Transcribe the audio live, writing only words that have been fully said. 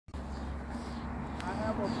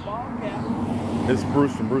This is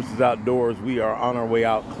Bruce from Bruce's Outdoors. We are on our way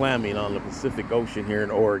out clamming on the Pacific Ocean here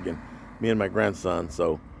in Oregon, me and my grandson.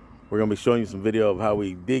 So we're going to be showing you some video of how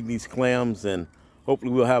we dig these clams, and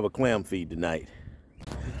hopefully we'll have a clam feed tonight.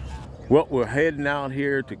 Well, we're heading out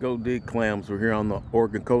here to go dig clams. We're here on the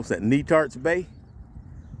Oregon coast at Newtart's Bay.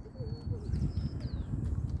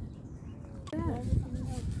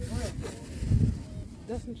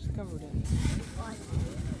 Doesn't just cover it.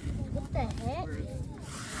 What the heck?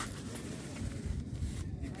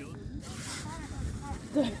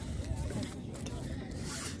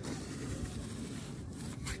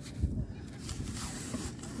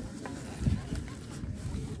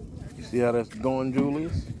 You see how that's going,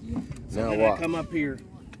 Julius? So Now watch. come up here.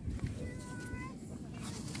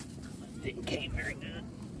 Didn't came very good.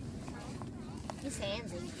 His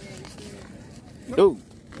hands ain't good. Ooh,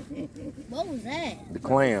 What was that? the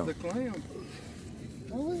clam. The clam.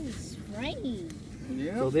 What was the spraying?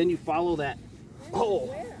 Yeah. So then you follow that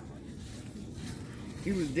hole.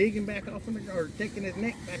 He was digging back off in the, or taking his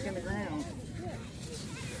neck back in the ground.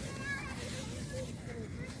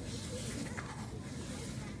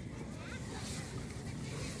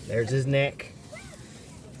 There's his neck.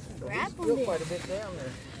 Grab Still him. quite a bit down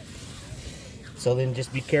there. So then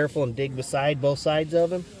just be careful and dig beside both sides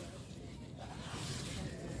of him,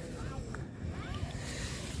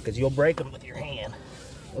 because you'll break them with your hand.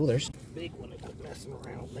 Oh, there's a big one. Quit messing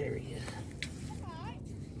around. There he is.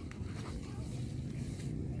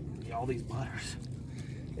 Yeah, all these butters,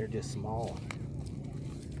 they're just small.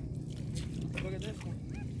 Look at this one.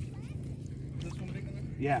 This one big enough?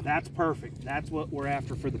 Yeah, that's perfect. That's what we're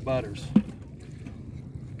after for the butters.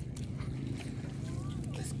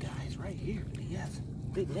 This guy's right here. He has a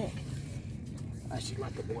big neck. I should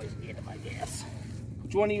let the boys get him, I guess.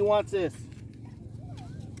 Which one of you wants this?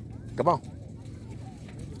 Come on.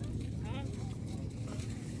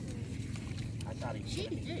 I thought he was going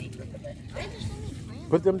to be deeper than that. I just want me clams.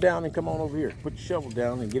 Put them down and come on over here. Put your shovel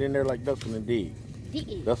down and get in there like Dustin and dig.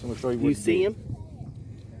 Dustin will show you what You to see dig. him?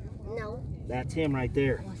 No. That's him right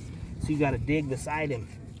there. So you got to dig beside him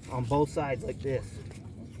on both sides like this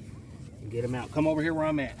and get him out. Come over here where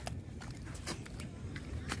I'm at.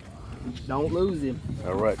 Don't lose him.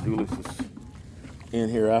 All right, Julius is in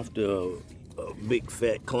here after a big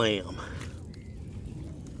fat clam.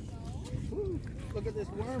 Ooh, look at this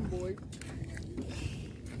worm, boy.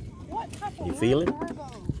 What type of You feel him?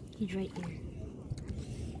 He's right there.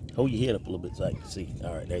 Hold your head up a little bit so I can see.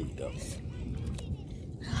 All right, there you go.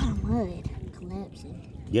 A lot of mud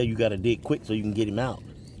collapsing. Yeah, you got to dig quick so you can get him out.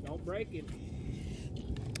 Don't break him.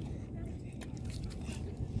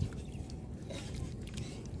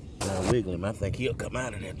 Now wiggle him. I think he'll come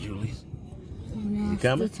out of there, Julius. You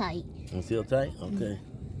coming? Still tight. You feel tight? Okay.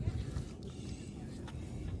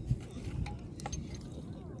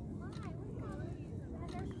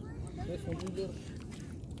 This one, you little.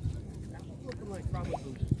 That one's looking like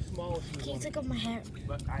probably the smallest Can't one. take off my hair.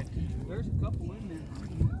 But there's a couple in there.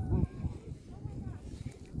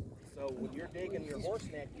 So when you're digging your horse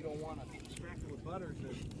neck, you don't want to scratch it with butters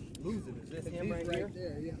and lose it. Is this him right here?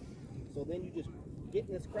 There, yeah. So then you just get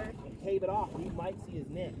in this crack and cave it off, and you might see his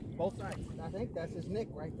neck. Both sides. I think that's his neck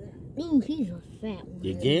right there. Ooh, he's a fat one.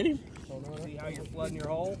 You get him? See how you're flooding your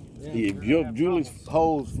hole? Yeah, Julius'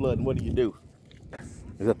 hole's flooding. What do you do?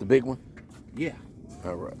 Is that the big one? Yeah.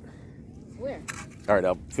 All right. Where? All right,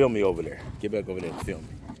 now film me over there. Get back over there and film me.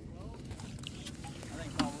 I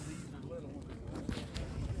think all of these are little ones.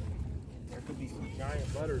 There could be some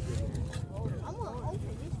giant butters in there. I'm gonna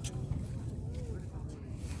open this.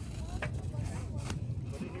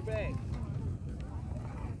 Put it in your bag.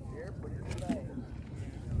 Here, put it in your bag.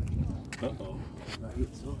 Uh-oh. I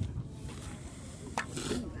hit some.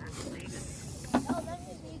 Oh, that's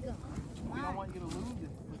a big one. We don't want you to lose it.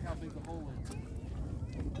 Look how big the hole is.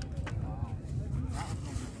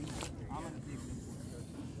 I'm gonna dig this one. Just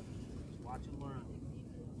watch and learn.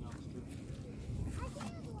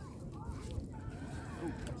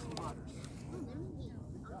 Oh, that's some otters.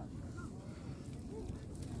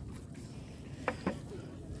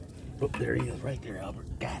 Oh, there he is, right there, Albert.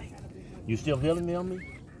 Got him. You still feeling me on me?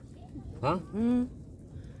 Huh? Mm-hmm.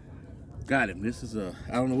 Got him. This is a,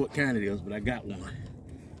 I don't know what kind it is, but I got one.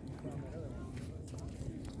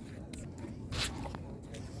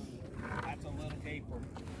 That's a little caper.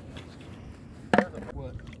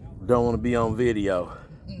 What? Don't want to be on video.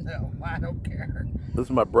 No, I don't care. This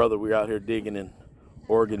is my brother. We're out here digging in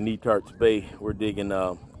Oregon Newtart's Bay. We're digging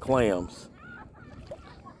clams.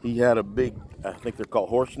 He had a big, I think they're called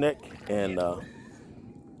horseneck, and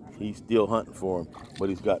he's still hunting for them. But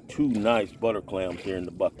he's got two nice butter clams here in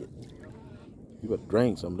the bucket. You better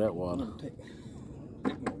drain some of that water.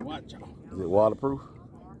 Watch out. Is it waterproof?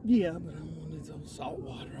 Yeah, but I don't want this old salt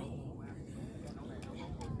water all over.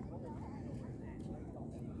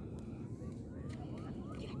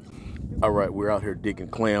 All right, we're out here digging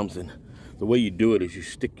clams, and the way you do it is you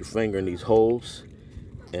stick your finger in these holes,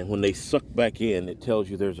 and when they suck back in, it tells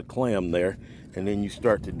you there's a clam there, and then you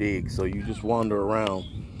start to dig. So you just wander around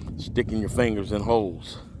sticking your fingers in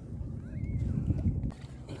holes.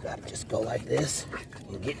 You gotta just go like this.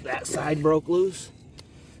 You get that side broke loose,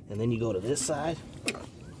 and then you go to this side.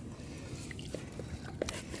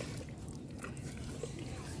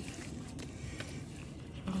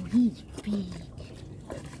 Oh, he's big.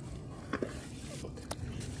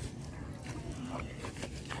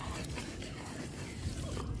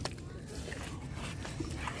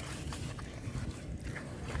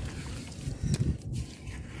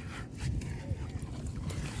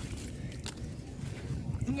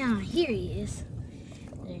 Now, here he is.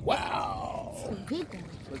 Wow. It's a big one.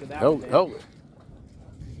 Look at that. Hold it.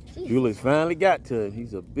 Jeez. Julie's finally got to him.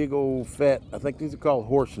 He's a big old fat, I think these are called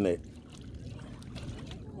horsenet.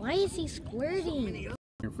 Why is he squirting?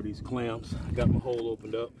 Here for these clams. I got my hole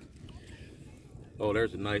opened up. Oh,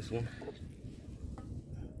 there's a nice one.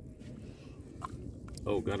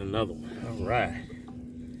 Oh, got another one. All right.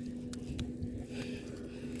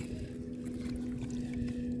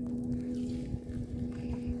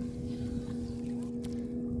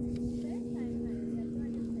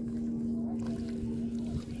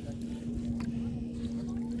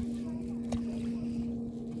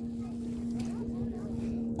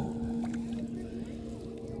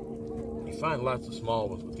 Find lots of small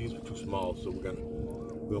ones, but these are too small, so we're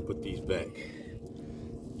gonna put these back.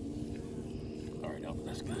 All right, Albert,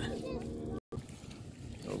 that's good.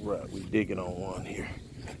 All right, we're digging on one here.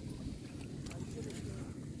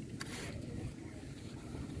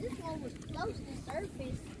 This one was close to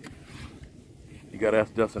surface. You gotta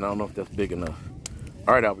ask Dustin. I don't know if that's big enough.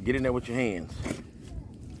 All right, Albert, get in there with your hands.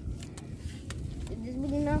 Is this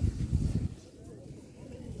big enough?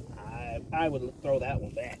 I would throw that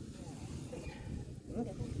one back.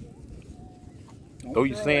 Throw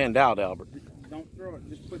your sand out, Albert. Don't throw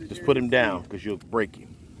it. Just put him down, because you'll break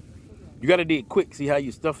him. You got to dig quick. See how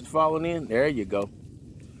your stuff is falling in? There you go.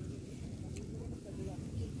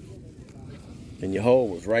 And your hole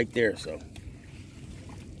was right there, so.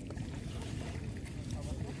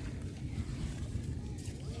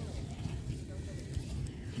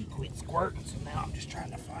 He quit squirting, so now I'm just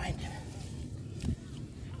trying to find him.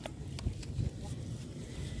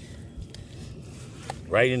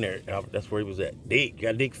 Right in there, Albert. That's where he was at. Dig. You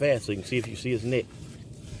got to dig fast so you can see if you see his neck.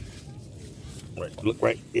 Right. Look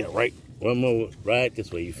right. Yeah, right. One more. Right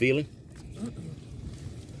this way. You feeling?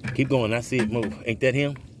 Keep going. I see it move. Ain't that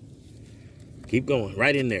him? Keep going.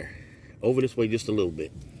 Right in there. Over this way just a little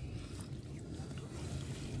bit.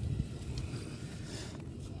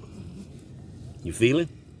 You feeling?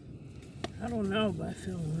 I don't know, but I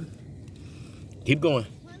feel one. Keep going.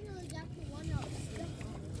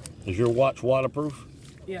 Is your watch waterproof?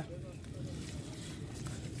 Yeah.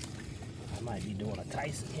 I might be doing a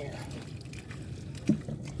Tyson here.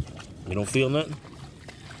 You don't feel nothing?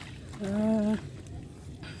 You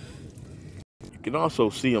can also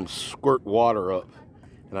see them squirt water up.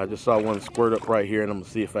 And I just saw one squirt up right here, and I'm going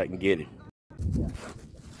to see if I can get it.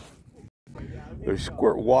 They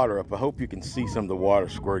squirt water up. I hope you can see some of the water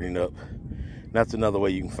squirting up. That's another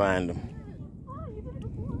way you can find them.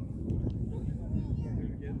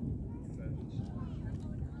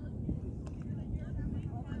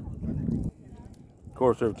 Of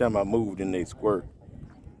course, every time I move, then they squirt.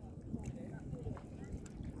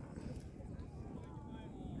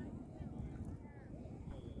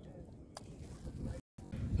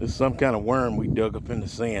 This is some kind of worm we dug up in the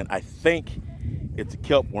sand. I think it's a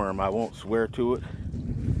kelp worm. I won't swear to it,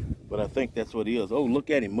 but I think that's what it is. Oh, look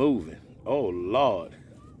at him moving. Oh, Lord.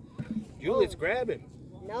 Julie's grabbing.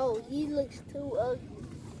 No, he looks too ugly.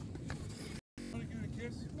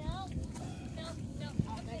 No.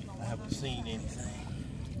 I haven't seen anything.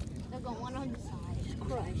 They're going one on the side. It's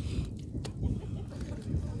crushed.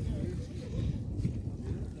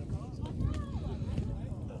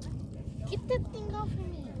 Get that thing off of me.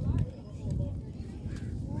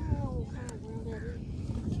 Whoa,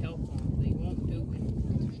 They won't do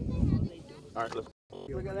All right, let's go.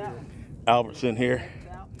 it. Look at that. Albert's in here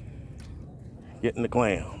getting the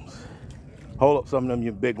clams. Hold up some of them,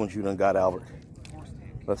 you big ones you done got, Albert.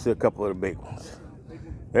 Let's see a couple of the big ones.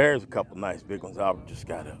 There's a couple nice big ones Albert just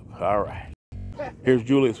got up. All right. Here's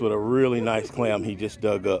Julius with a really nice clam he just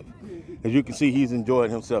dug up. As you can see, he's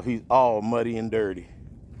enjoying himself. He's all muddy and dirty.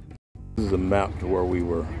 This is a map to where we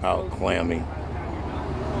were out clamming.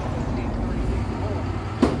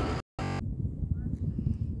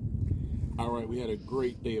 right, we had a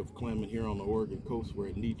great day of clamming here on the Oregon coast. We're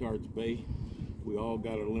at Newtart's Bay. We all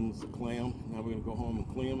got our limits of clam. Now we're gonna go home and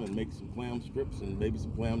clean them and make some clam strips and maybe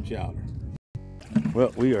some clam chowder.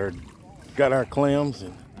 Well, we got our clams,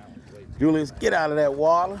 and Julius, get out of that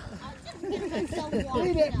water. Leave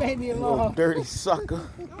that baby alone. Little dirty sucker.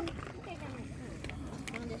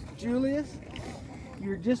 Julius,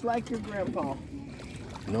 you're just like your grandpa.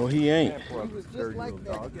 No, he ain't. He was just like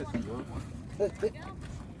that.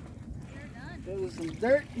 There was some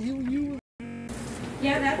dirt. You.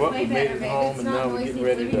 Yeah, that's Well, way we made better, it babe. home, It's and not now we're noisy getting in the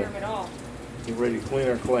ready living to room at all. get ready to clean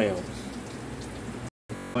our clams.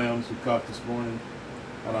 Clams we caught this morning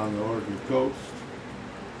out on the Oregon coast.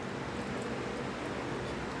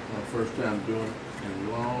 My first time doing it in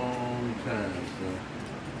a long time, so.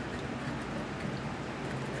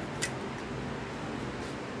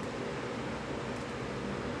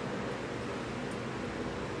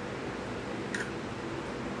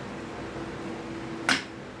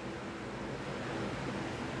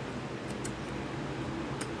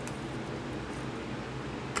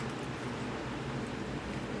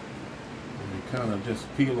 Kind of just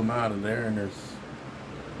peel them out of there, and there's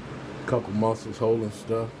a couple mussels holding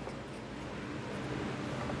stuff.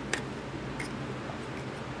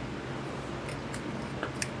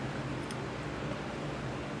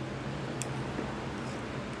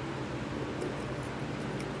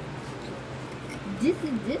 This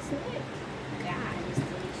is this it? Yeah, it's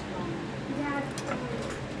really strong.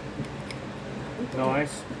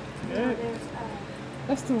 Nice. Yeah.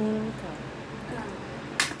 That's the one I caught.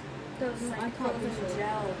 Those I like caught this frozen one.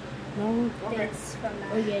 gel No. bits from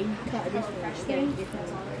that. Oh yeah, you caught this one. fresh You thing. gotta get that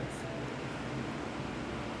That's all one. it is.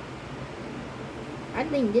 I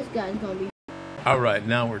think this guy's gonna be. All right,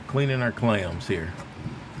 now we're cleaning our clams here.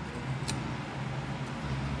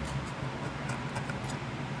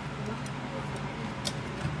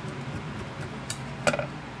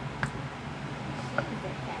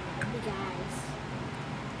 Big eyes.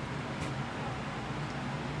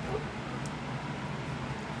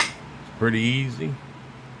 Pretty easy.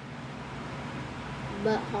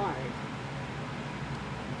 But hard.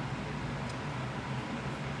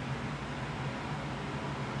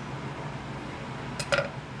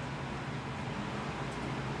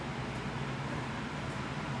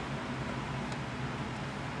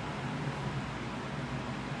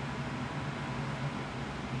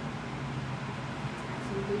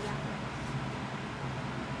 Some big eyes.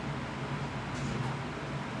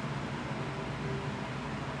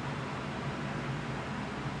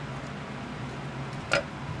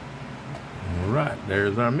 All right,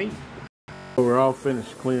 there's our meat. We're all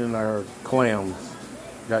finished cleaning our clams.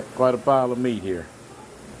 Got quite a pile of meat here.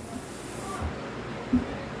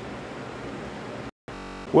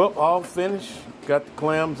 Well, all finished. Got the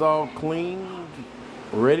clams all cleaned,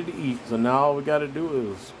 ready to eat. So now all we got to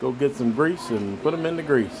do is go get some grease and put them in the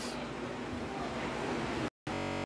grease.